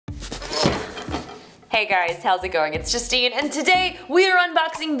Hey guys, how's it going? It's Justine, and today we are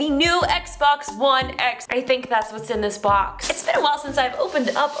unboxing the new Xbox One X. I think that's what's in this box. It's been a while since I've opened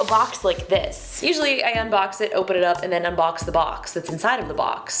up a box like this. Usually I unbox it, open it up, and then unbox the box that's inside of the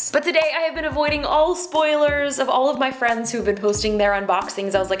box. But today I have been avoiding all spoilers of all of my friends who've been posting their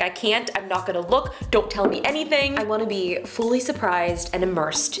unboxings. I was like, I can't, I'm not gonna look, don't tell me anything. I wanna be fully surprised and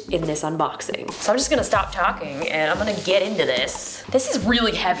immersed in this unboxing. So I'm just gonna stop talking and I'm gonna get into this. This is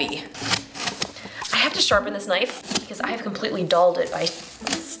really heavy. I have to sharpen this knife because I have completely dulled it by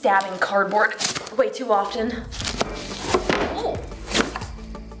stabbing cardboard way too often. Oh!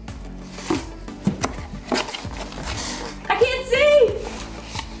 I can't see!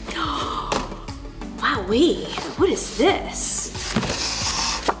 Wowee, what is this?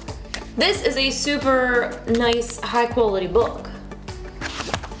 This is a super nice, high quality book.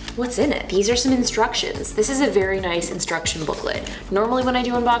 What's in it? These are some instructions. This is a very nice instruction booklet. Normally when I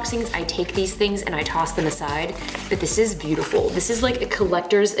do unboxings, I take these things and I toss them aside, but this is beautiful. This is like a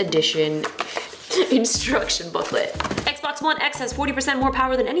collector's edition instruction booklet. Xbox One X has 40% more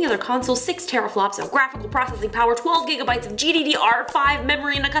power than any other console, 6 teraflops of graphical processing power, 12 gigabytes of GDDR5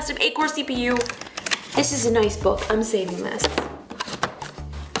 memory, and a custom 8-core CPU. This is a nice book. I'm saving this.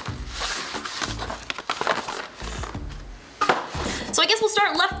 So I guess we'll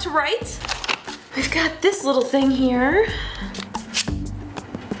start left to right. We've got this little thing here.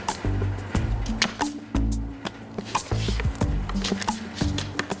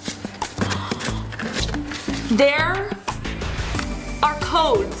 There are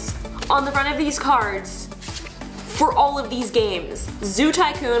codes on the front of these cards for all of these games. Zoo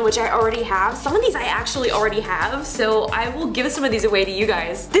Tycoon, which I already have. Some of these I actually already have, so I will give some of these away to you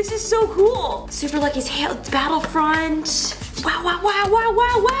guys. This is so cool. Super Lucky's Battlefront. Wow, wow, wow, wow,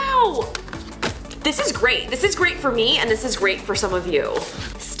 wow, wow! This is great. This is great for me, and this is great for some of you.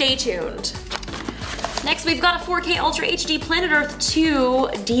 Stay tuned. Next, we've got a 4K Ultra HD Planet Earth 2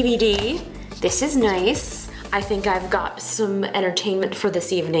 DVD. This is nice. I think I've got some entertainment for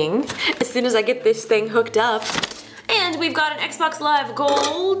this evening as soon as I get this thing hooked up. And we've got an Xbox Live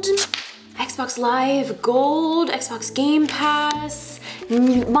Gold, Xbox Live Gold, Xbox Game Pass,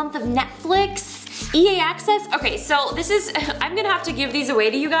 month of Netflix, EA Access. Okay, so this is, I'm gonna have to give these away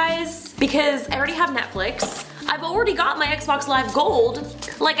to you guys because I already have Netflix. I've already got my Xbox Live Gold.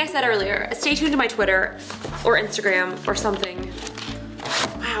 Like I said earlier, stay tuned to my Twitter or Instagram or something.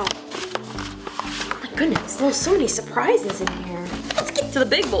 Wow. My goodness, there's so many surprises in here. Let's get to the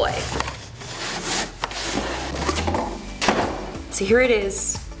big boy. So here it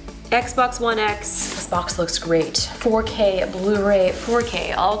is, Xbox One X. This box looks great. 4K Blu-ray,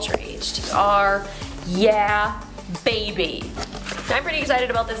 4K Ultra HDR. Yeah, baby. I'm pretty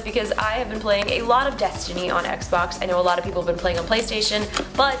excited about this because I have been playing a lot of Destiny on Xbox. I know a lot of people have been playing on PlayStation,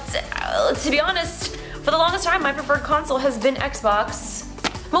 but to be honest, for the longest time my preferred console has been Xbox.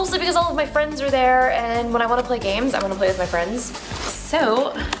 Mostly because all of my friends are there, and when I want to play games, I want to play with my friends.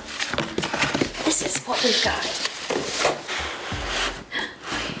 So, this is what we've got.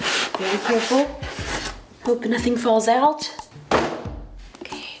 Very careful. Hope nothing falls out.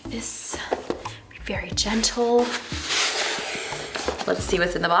 Okay, this, be very gentle. Let's see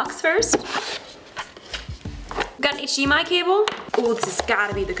what's in the box first. Got an HDMI cable. Oh, this has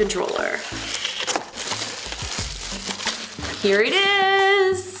gotta be the controller. Here it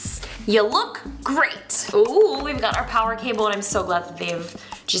is. You look great. Oh, we've got our power cable, and I'm so glad that they've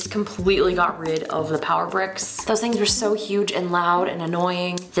just completely got rid of the power bricks. Those things were so huge and loud and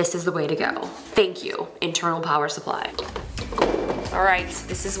annoying. This is the way to go. Thank you, internal power supply. All right,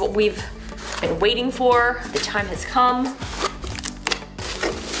 this is what we've been waiting for. The time has come.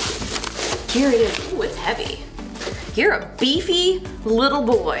 Here it is. Ooh, it's heavy. You're a beefy little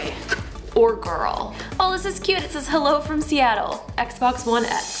boy or girl. Oh, this is cute. It says hello from Seattle, Xbox One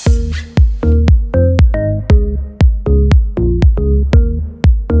X.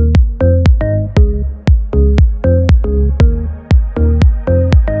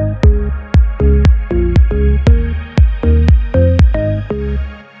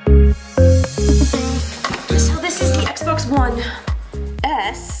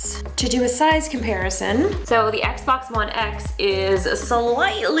 To do a size comparison. So the Xbox One X is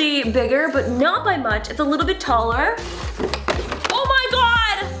slightly bigger, but not by much. It's a little bit taller. Oh my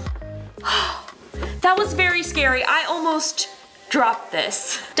God! That was very scary. I almost dropped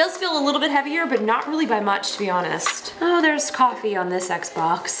this. It does feel a little bit heavier, but not really by much, to be honest. Oh, there's coffee on this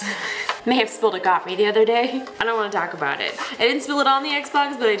Xbox. May have spilled a coffee the other day. I don't want to talk about it. I didn't spill it on the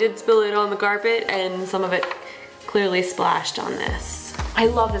Xbox, but I did spill it on the carpet, and some of it clearly splashed on this. I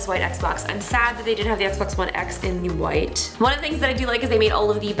love this white Xbox. I'm sad that they didn't have the Xbox One X in the white. One of the things that I do like is they made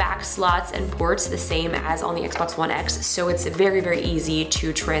all of the back slots and ports the same as on the Xbox One X, so it's very, very easy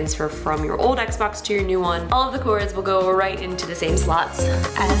to transfer from your old Xbox to your new one. All of the cords will go right into the same slots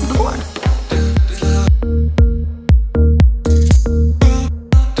as before.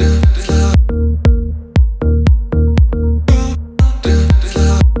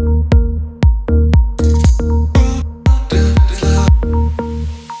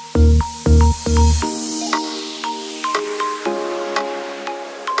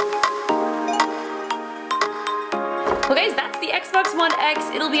 Well guys, that's the Xbox One X.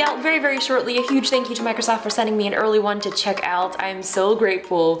 It'll be out very, very shortly. A huge thank you to Microsoft for sending me an early one to check out. I'm so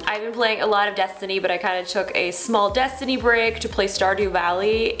grateful. I've been playing a lot of Destiny, but I kind of took a small Destiny break to play Stardew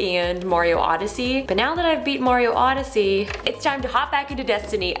Valley and Mario Odyssey. But now that I've beat Mario Odyssey, it's time to hop back into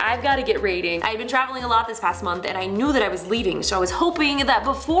Destiny. I've got to get raiding. I've been traveling a lot this past month and I knew that I was leaving, so I was hoping that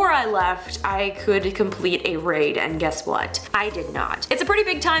before I left, I could complete a raid, and guess what? I did not. It's a pretty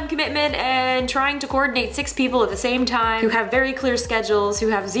big time commitment, and trying to coordinate 6 people at the same time who have very clear schedules, who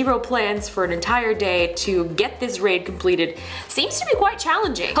have 0 plans for an entire day to get this raid completed seems to be quite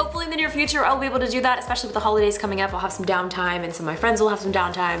challenging. Hopefully in the near future I'll be able to do that, especially with the holidays coming up. I'll have some downtime and some of my friends will have some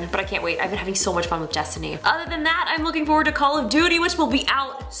downtime, but I can't wait. I've been having so much fun with Destiny. Other than that, I'm looking forward to Call of Duty, which will be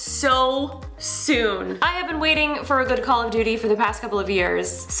out so soon. I have been waiting for a good Call of Duty for the past couple of years,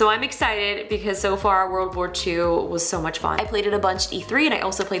 so I'm excited because so far World War II was so much fun. I played it a bunch at E3 and I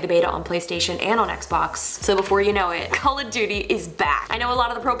also played the beta on PlayStation and on Xbox, so before you know it, Call of Duty is back. I know a lot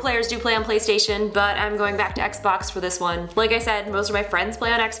of the pro players do play on PlayStation, but I'm going back to Xbox for this one. Like I said, most of my friends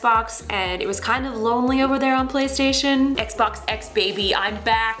play on Xbox and it was kind of lonely over there on PlayStation. Xbox X baby, I'm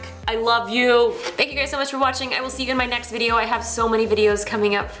back. I love you. Thank you guys so much for watching. I will see you in my next video. I have so many videos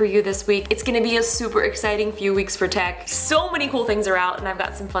coming up for you this week. It's gonna be a super exciting few weeks for tech. So many cool things are out and I've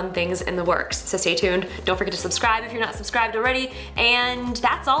got some fun things in the works, so stay tuned. Don't forget to subscribe if you're not subscribed already, and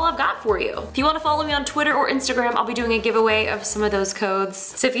that's all I've got for you. If you want to follow me on Twitter or Instagram, I'll be doing a giveaway of some of those codes.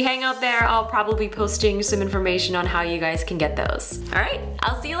 So if you hang out there, I'll probably be posting some information on how you guys can get those. All right,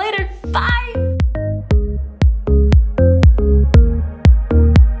 I'll see you later. Bye!